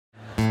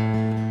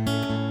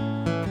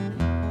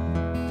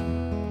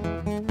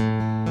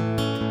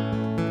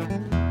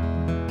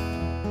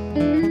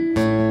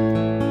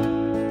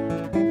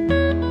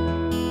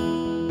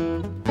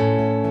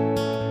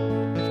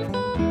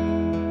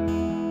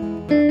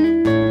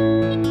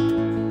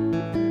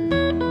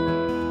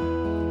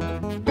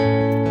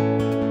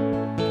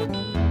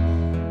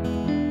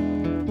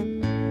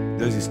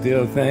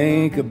still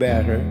think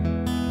about her.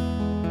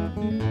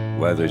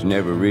 Well, there's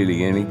never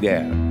really any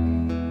doubt.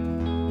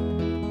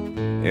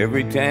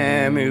 Every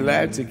time he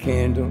lights a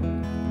candle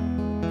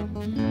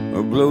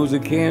or blows a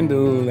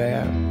candle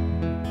out,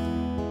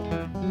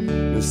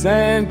 the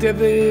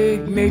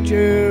scientific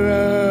nature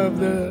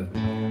of the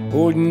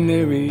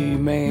ordinary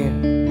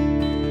man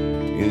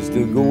is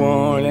to go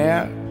on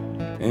out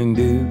and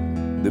do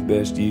the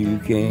best you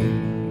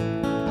can.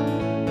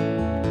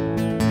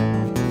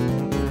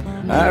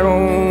 I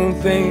don't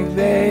think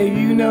that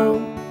you know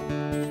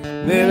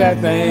that I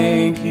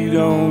think you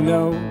don't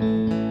know.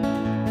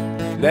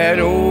 That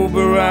old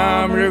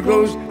barometer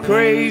goes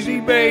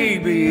crazy,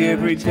 baby,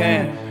 every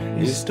time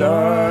it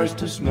starts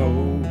to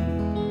snow.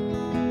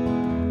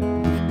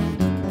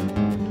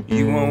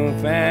 You won't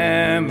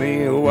find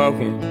me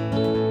walking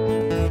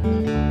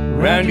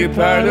around your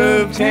part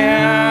of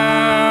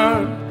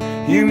town.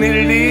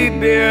 Humidity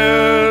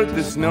built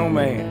the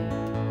snowman,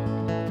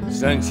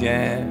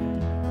 sunshine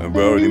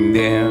brought him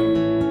down.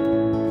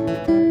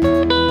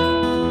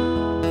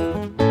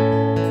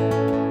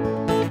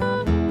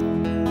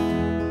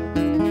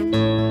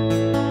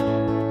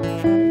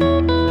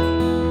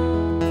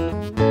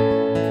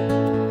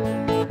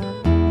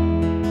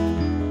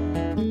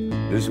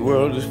 This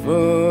world is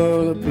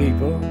full of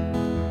people,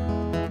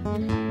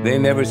 they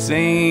never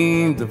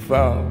seem to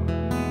fall.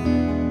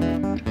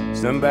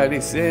 Somebody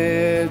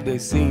said they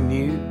seen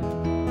you,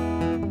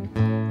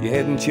 you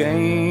hadn't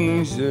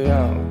changed at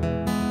all.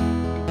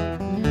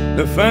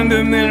 The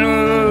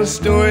fundamental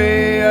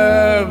story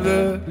of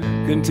the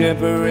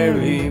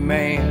contemporary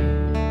man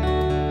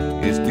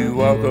is to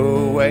walk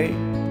away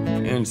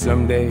and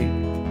someday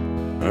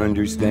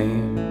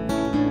understand.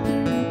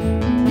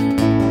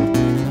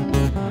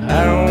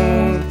 I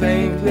don't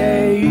think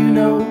that you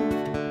know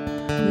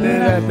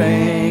that I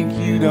think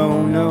you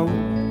don't know.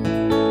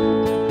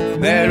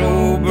 That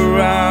old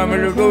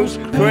barometer goes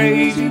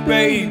crazy,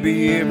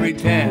 baby, every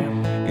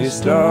time it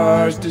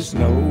starts to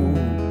snow.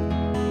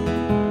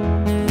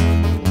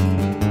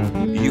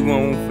 You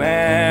won't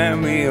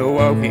find me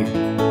walking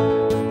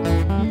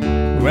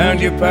around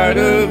your part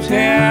of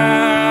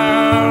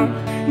town.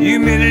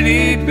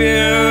 Humidity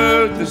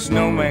built the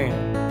snowman,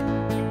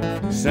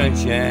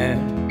 sunshine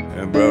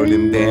brought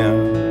him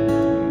down.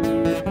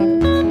 I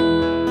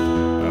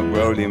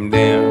brought him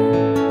down.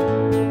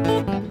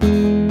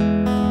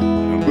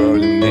 I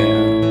brought him down.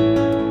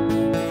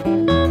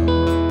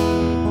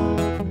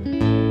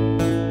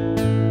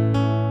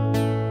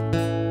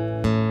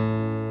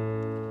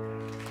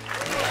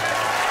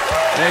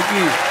 Thank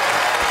you.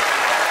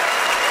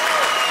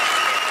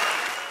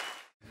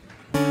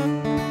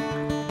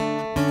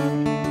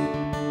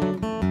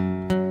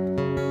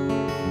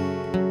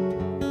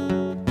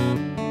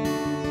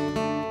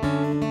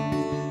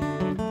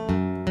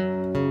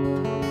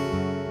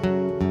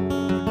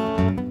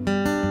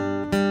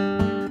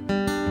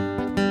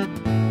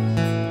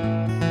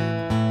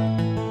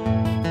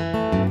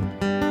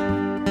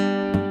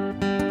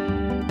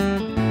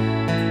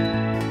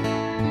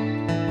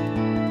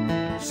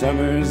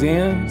 Summer's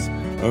ends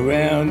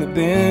around the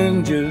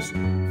bend just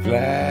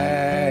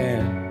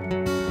flying.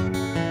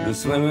 The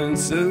swimming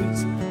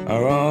suits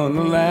are on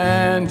the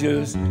line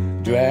just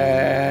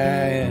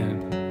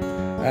drying.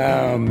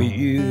 I'll meet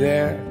you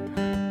there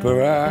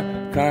for our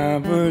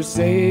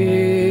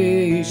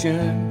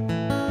conversation.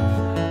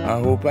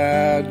 I hope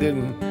I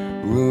didn't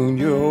ruin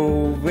your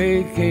whole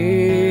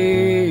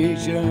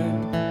vacation.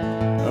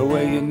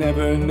 Well, you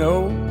never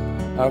know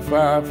how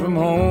far from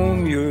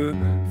home you're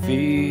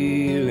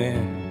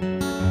feeling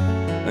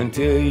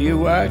until you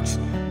watch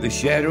the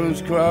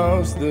shadows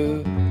cross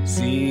the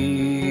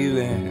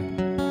ceiling.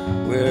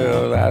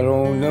 Well, I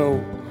don't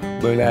know,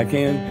 but I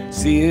can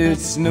see it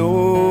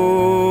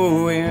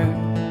snowing.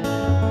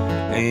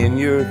 In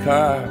your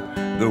car,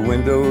 the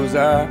windows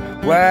are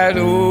wide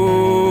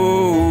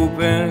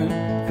open.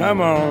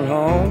 Come on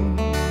home.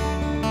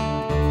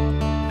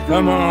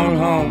 Come on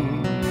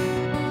home.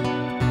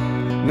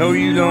 No,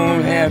 you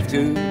don't have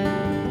to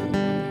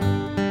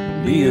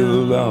be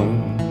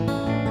alone.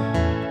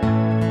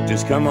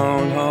 Just come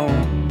on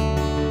home.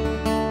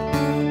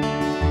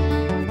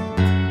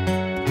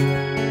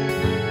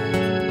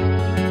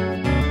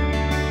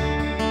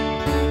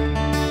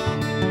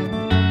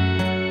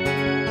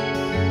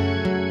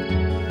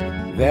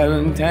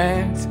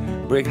 Valentines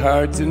break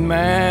hearts and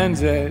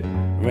minds at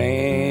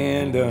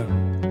random.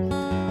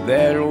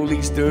 That old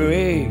Easter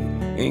egg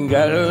ain't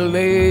got a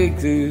leg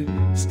to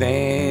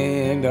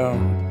stand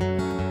on.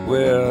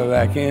 Well,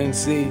 I can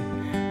see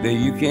that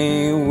you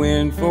can't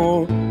win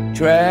for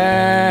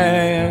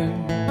trying,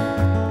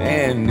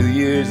 and New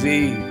Year's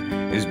Eve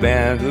is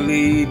bound to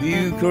leave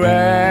you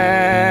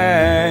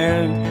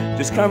crying.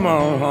 Just come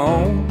on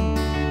home.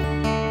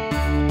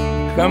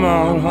 Come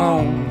on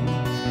home.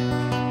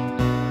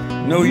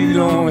 No, you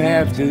don't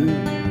have to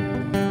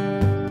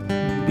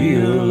be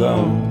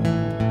alone.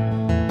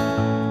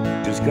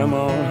 Just come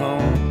on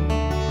home.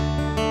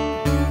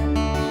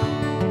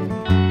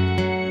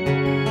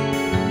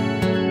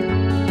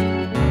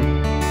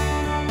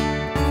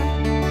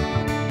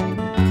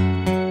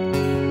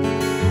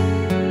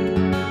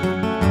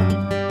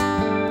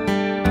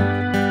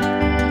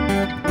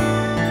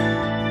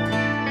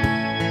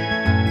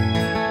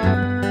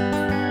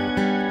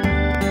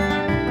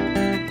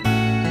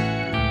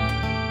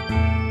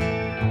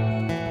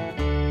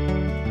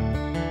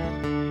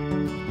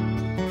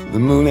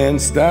 moon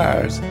and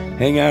stars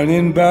hang out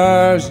in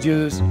bars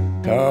just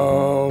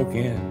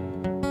talking.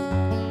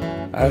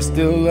 I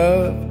still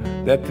love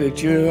that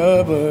picture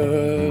of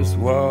us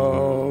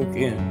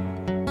walking,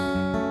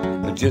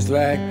 just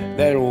like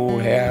that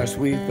old house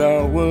we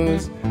thought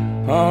was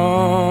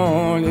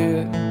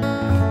haunted.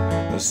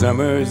 The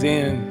summer's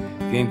in,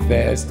 came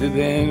faster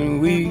than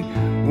we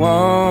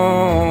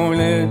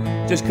wanted.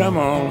 Just come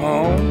on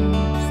home,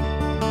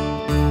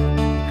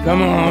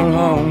 come on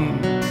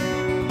home.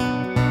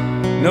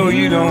 No,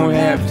 you don't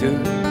have to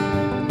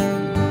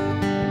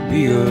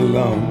be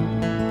alone.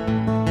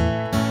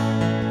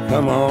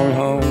 Come on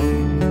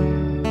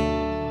home.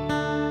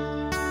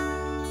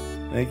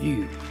 Thank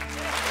you.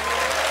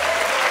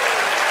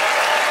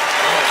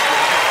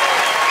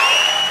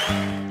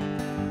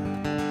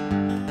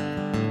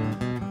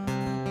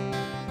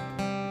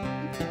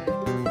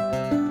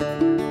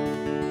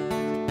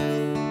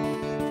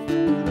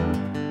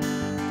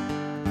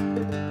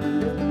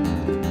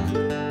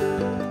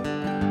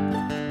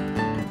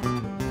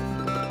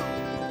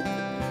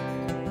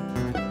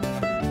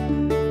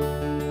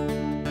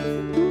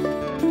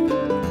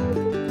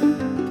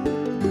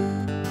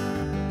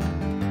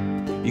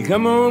 You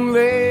come home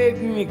late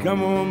and you come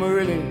home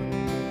early.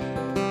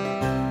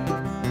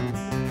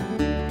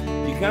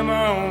 You come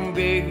home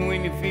big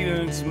when you're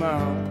feeling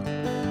small.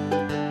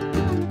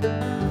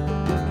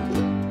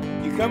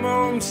 You come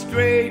home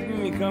straight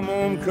and you come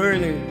home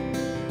curly.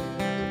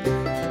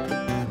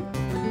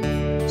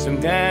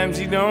 Sometimes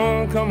you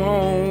don't come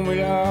home at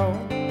all.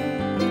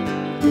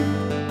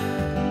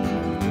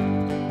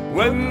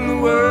 What in the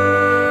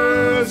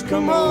world's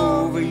come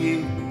over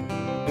you?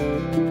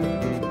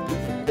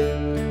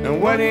 And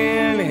what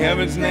in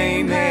heaven's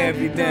name have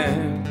you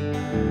done?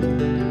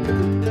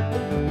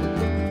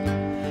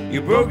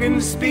 You've broken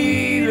the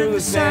speed of the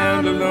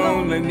sound of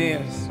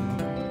loneliness.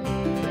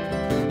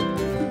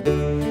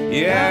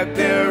 You're out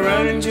there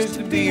running just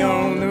to be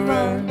on the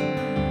run.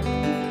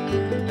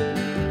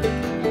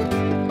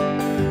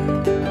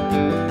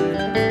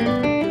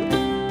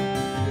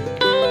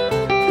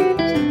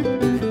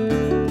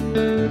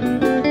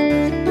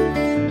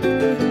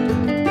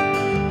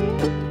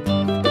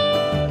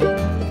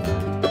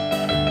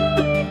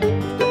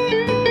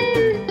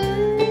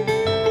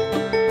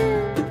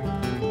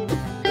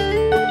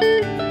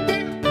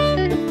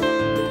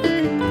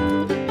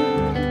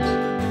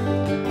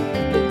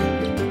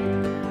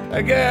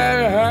 I got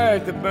a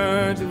heart that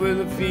burns with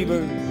a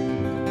fever,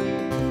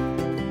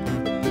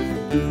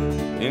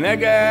 and I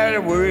got a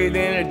worried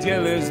and a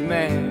jealous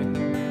man.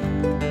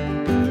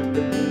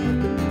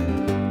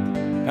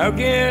 How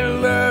can a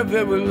love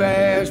that will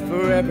last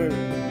forever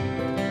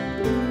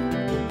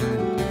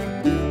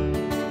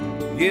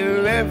get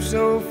left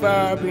so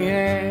far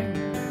behind?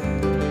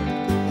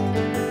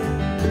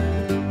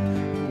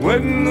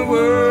 What in the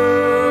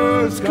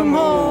world's come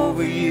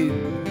over you?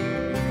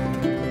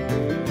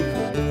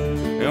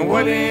 And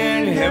what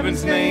in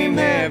heaven's name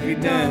have you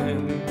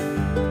done?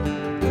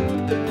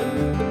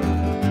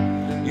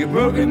 You've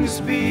broken the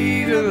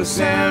speed of the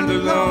sound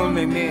of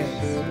loneliness.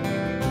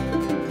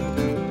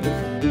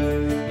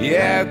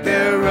 You're out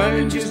there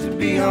running just to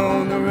be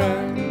on the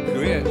run.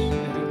 Chris.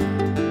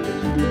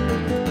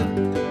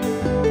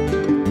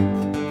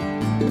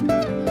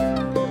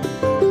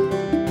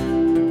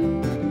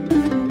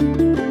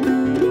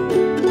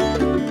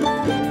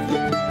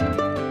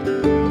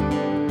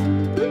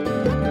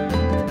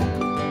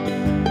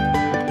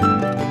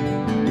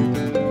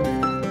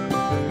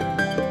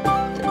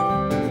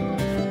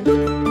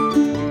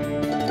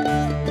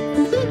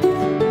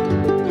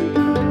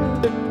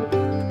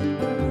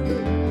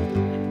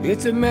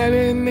 It's a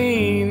mighty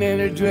mean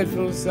and a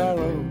dreadful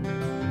sorrow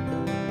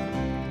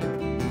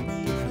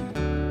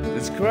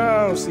that's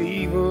crossed the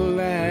evil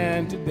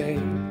line today.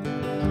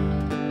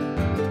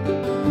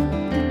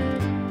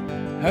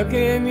 How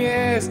can you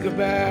ask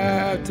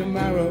about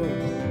tomorrow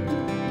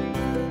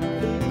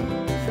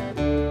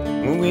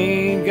when we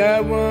ain't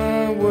got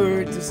one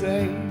word to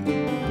say?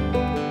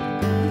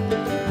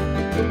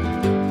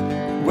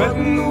 What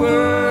in the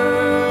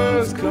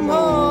world's come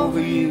over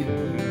you?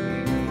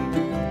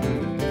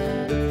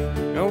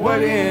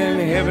 What in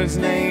heaven's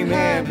name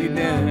have you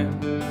done?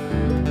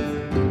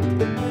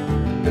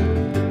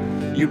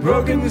 You've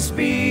broken the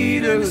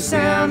speed of the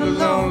sound of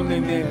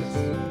loneliness.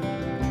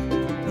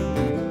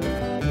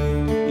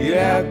 You're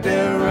out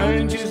there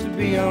running just to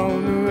be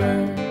on the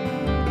run.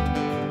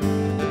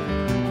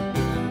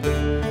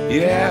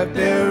 You're out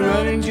there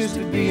running just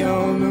to be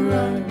on the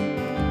run.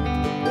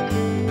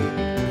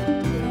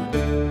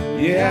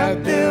 You're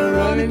out there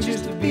running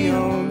just to be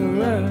on the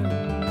run.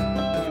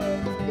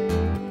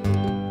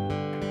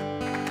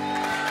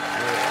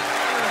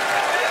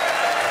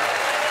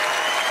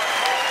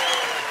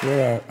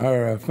 For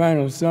our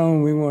final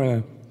song, we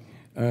want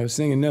to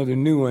sing another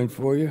new one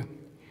for you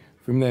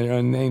from that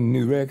unnamed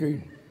new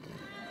record.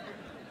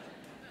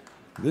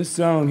 This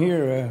song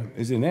here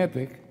is an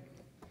epic.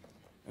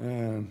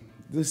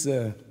 This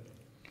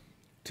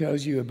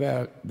tells you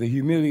about the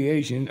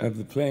humiliation of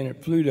the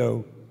planet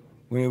Pluto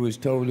when it was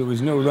told it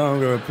was no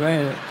longer a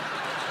planet.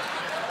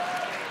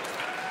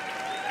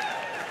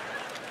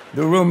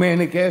 The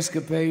romantic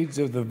escapades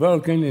of the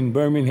Vulcan in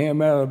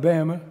Birmingham,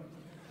 Alabama,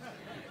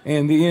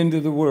 and the end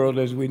of the world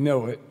as we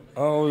know it,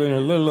 all in a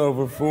little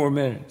over 4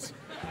 minutes.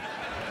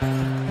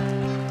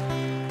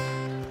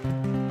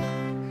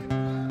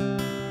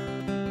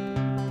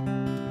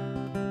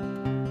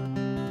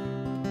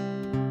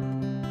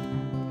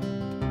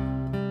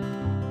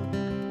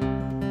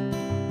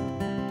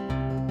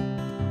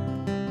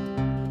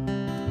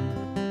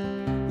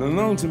 The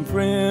lonesome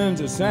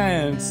friends of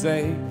science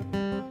say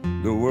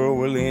the world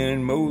will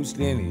end most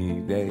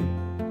any day.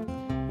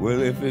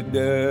 Well, if it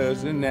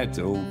does, then that's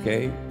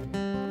okay,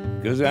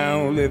 'cause I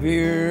don't live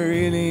here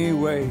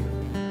anyway.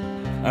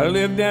 I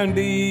live down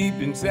deep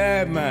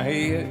inside my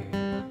head,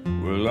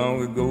 where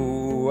long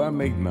ago I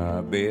make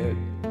my bed.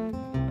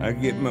 I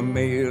get my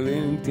mail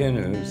in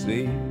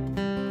Tennessee,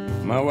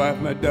 my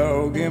wife, my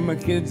dog, and my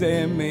kids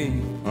and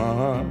me.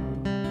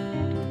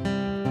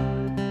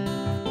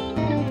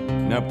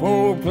 Now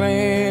poor old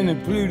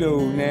planet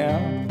Pluto now,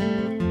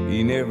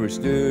 he never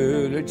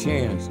stood a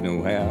chance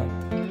no how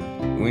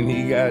when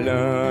he got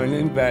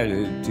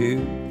uninvited to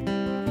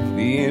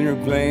the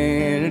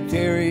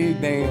interplanetary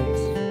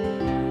dance.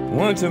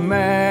 Once a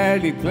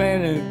mighty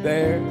planet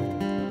there,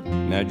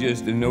 not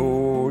just an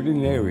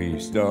ordinary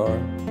star,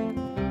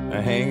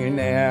 hanging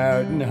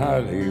out in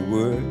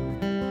Hollywood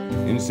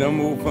in some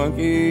old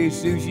funky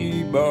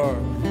sushi bar.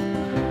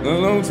 The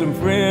lonesome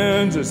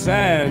friends of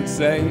science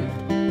say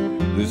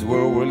this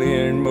world will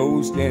end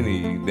most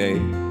any day.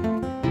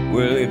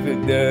 Well, if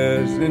it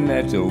does, then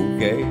that's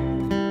okay,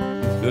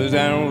 'cause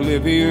I don't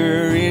live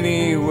here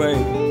anyway.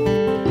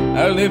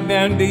 I live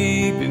down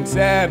deep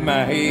inside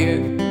my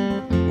head,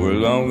 where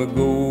long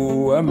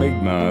ago I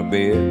make my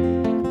bed.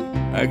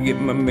 I get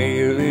my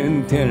mail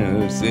in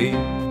Tennessee,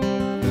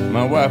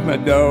 my wife, my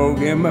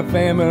dog, and my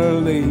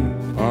family.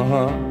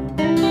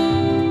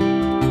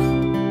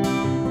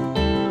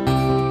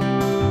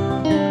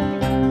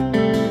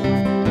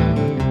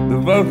 The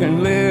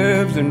Vulcan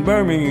lives in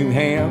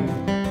Birmingham.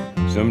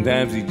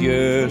 Sometimes he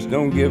just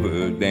don't give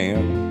a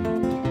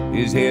damn.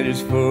 His head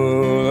is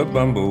full of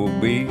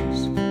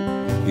bumblebees.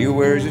 He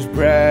wears his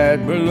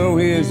pride below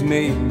his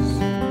knees.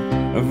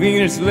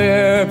 Venus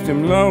left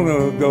him long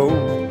ago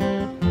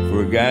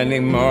for a guy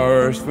named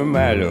Mars from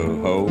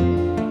Idaho.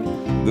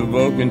 The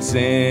Vulcan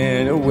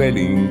sent a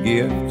wedding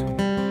gift,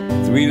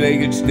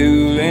 3-legged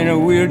stool and a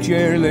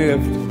wheelchair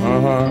lift.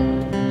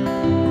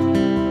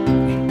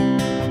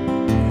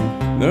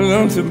 The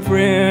lonesome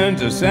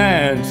friends of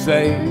science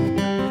say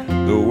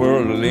the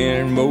world will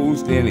end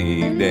most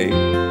any day.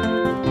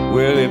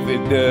 Well, if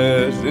it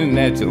does, then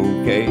that's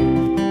okay,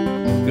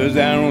 'cause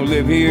I don't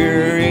live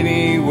here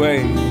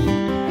anyway.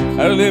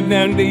 I live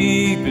down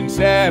deep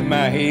inside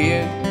my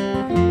head,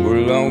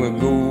 where long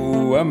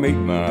ago I make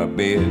my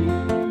bed.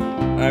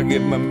 I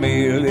get my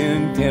mail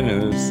in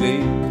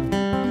Tennessee,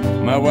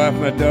 my wife,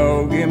 my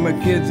dog, and my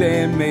kids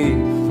and me.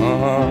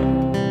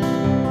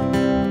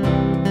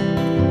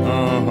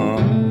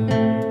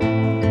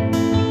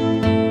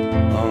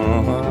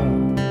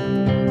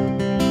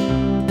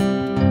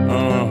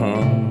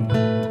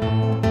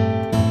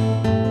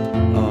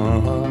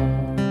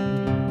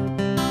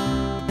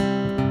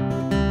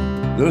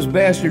 Those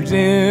bastards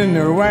in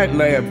their white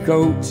lab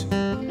coats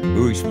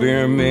who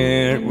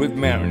experiment with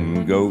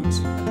mountain goats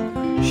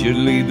should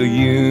leave the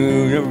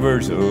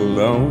universe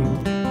alone.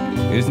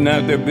 It's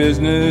not their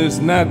business,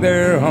 not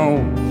their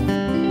home.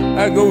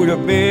 I go to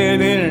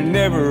bed and it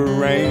never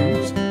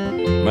rains.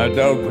 My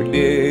dog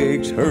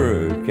predicts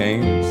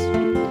hurricanes.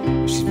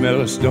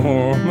 Smell a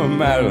storm a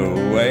mile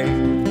away.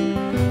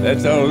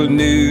 That's all the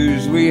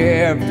news we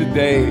have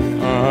today.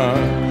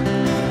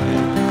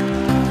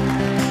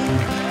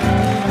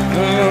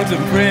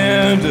 Lonesome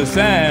friends of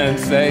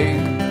science say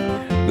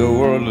the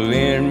world will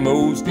end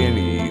most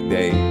any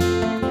day.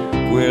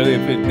 Well,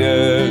 if it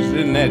does,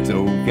 then that's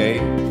okay,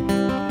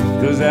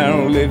 'cause I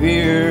don't live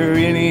here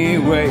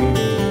anyway.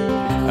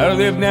 I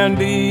live down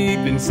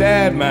deep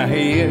inside my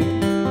head,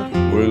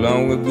 where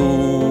long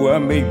ago I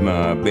made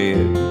my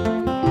bed.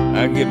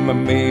 I get my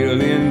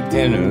mail in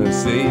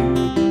Tennessee,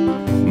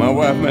 my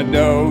wife, my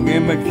dog,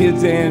 and my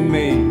kids and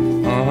me.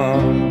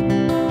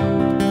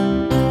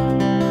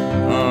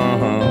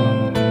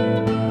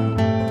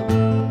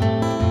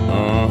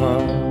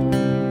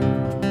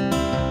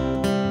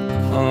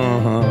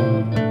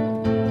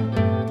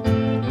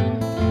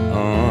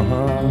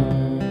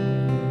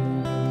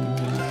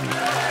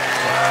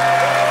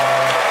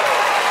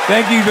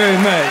 Thank you very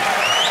much.